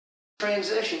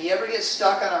Transition. You ever get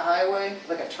stuck on a highway,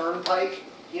 like a turnpike?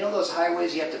 You know those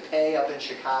highways you have to pay up in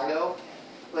Chicago?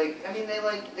 Like, I mean,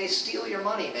 they steal your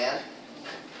money, man.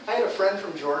 I had a friend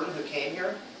from Jordan who came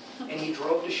here, and he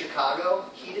drove to Chicago.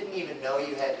 He didn't even know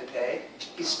you had to pay.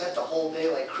 He spent the whole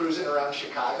day like cruising around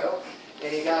Chicago,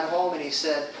 and he got home and he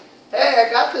said, "Hey,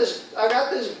 I got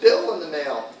this bill in the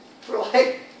mail for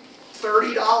like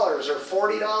 $30 or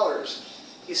 $40.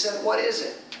 He said, "What is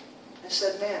it?" I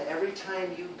said, "Man, every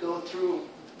time you go through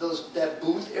that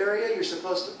booth area, you're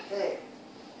supposed to pay."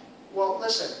 Well,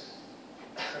 listen.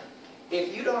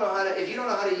 If you don't know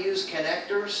how to use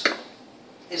connectors,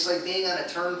 it's like being on a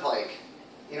turnpike,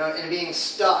 you know, and being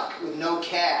stuck with no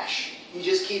cash. You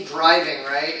just keep driving,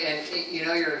 right? And you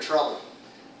know you're in trouble.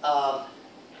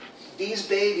 These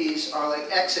babies are like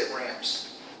exit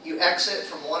ramps. You exit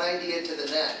from one idea to the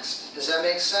next. Does that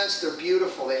make sense? They're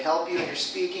beautiful. They help you in your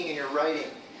speaking and your writing.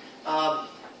 All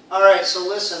right, so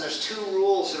listen, there's two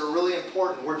rules that are really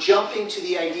important. We're jumping to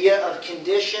the idea of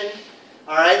condition.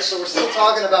 All right, so we're still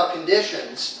talking about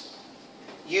conditions.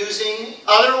 Using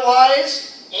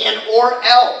otherwise and or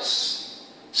else.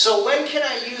 So when can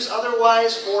I use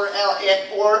otherwise or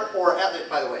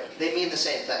by the way, they mean the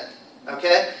same thing.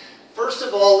 Okay? First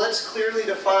of all, let's clearly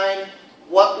define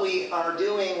what we are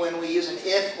doing when we use an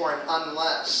if or an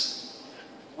unless.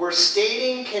 We're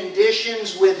stating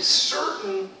conditions with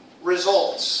certain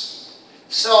results.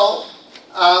 So,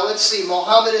 let's see,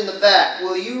 Mohammed in the back.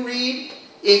 Will you read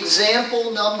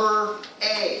example number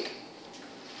A?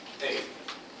 Hey,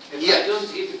 if yes. I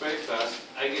don't eat breakfast,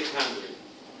 I get hungry.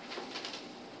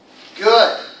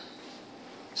 Good.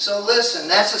 So listen,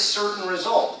 that's a certain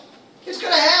result. It's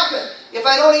going to happen. If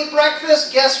I don't eat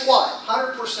breakfast, guess what?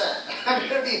 100%. I'm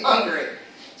going to be hungry.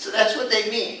 So that's what they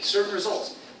mean, certain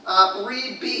results.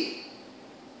 Read B.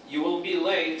 You will be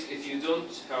late if you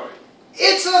don't hurry.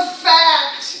 It's a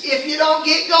fact. If you don't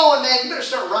get going, man, you better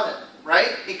start running,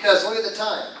 right? Because look at the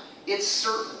time. It's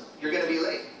certain you're going to be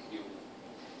late.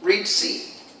 Read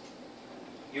C.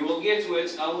 You will get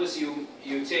wet unless you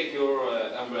take your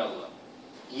umbrella.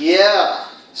 Yeah.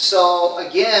 So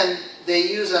again, they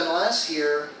use unless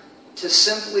here to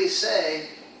simply say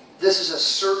this is a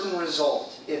certain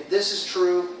result. If this is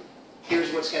true,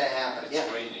 here's what's going to happen.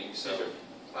 It's raining, so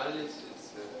Finally, it's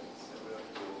similar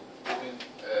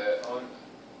to on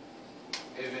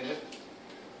even if.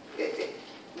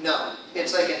 No,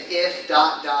 it's like an if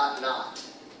dot dot not.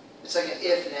 It's like an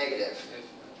if negative.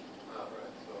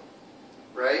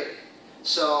 Right?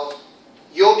 So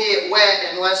you'll get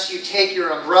wet unless you take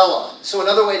your umbrella. So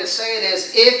another way to say it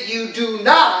is, if you do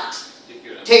not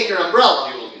take your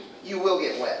umbrella, you will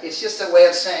get wet. It's just a way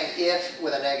of saying if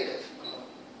with a negative.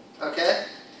 Okay?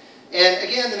 And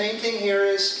again, the main thing here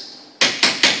is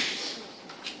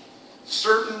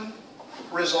certain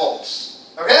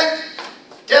results. Okay?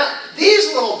 Now,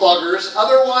 these little buggers,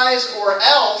 otherwise or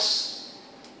else,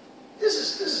 this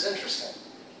is interesting.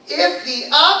 If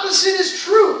the opposite is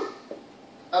true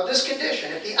of this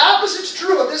condition, if the opposite is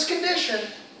true of this condition,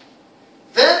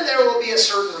 then there will be a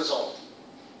certain result.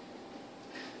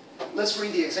 Let's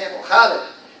read the example. Khalid,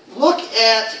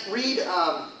 read,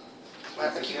 I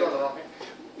keep going the wrong way.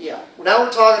 Yeah. Now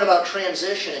we're talking about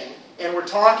transitioning, and we're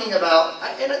talking about,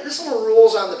 and this little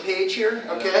rule's on the page here,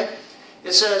 okay?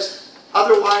 It says,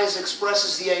 otherwise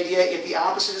expresses the idea if the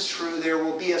opposite is true, there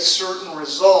will be a certain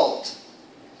result.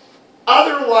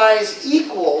 Otherwise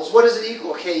equals, what does it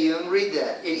equal, Kayun? Read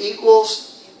that. It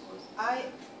equals?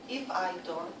 If I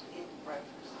don't eat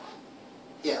breakfast.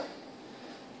 Yeah.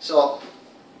 So,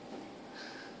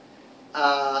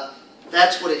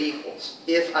 that's what it equals.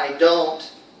 If I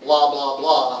don't, blah, blah,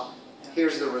 blah,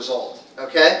 here's the result.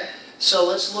 Okay? So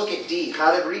let's look at D.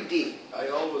 How did read D? I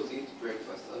always eat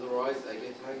breakfast, otherwise I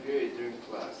get hungry during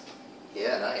class.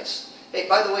 Yeah, nice. Hey,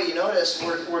 by the way, you notice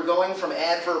we're going from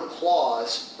adverb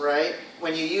clause, right?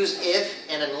 When you use if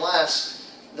and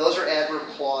unless, those are adverb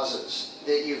clauses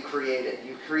that you've created.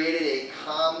 You've created a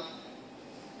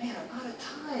Man, I'm out of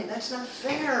time. That's not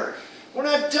fair. We're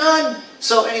not done.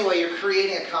 So anyway, you're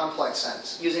creating a complex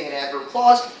sentence using an adverb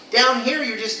clause. Down here,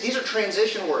 these are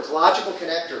transition words, logical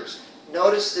connectors.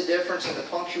 Notice the difference in the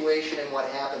punctuation and what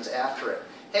happens after it.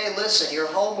 Hey, listen, your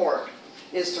homework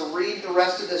is to read the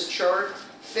rest of this chart,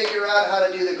 figure out how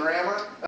to do the grammar.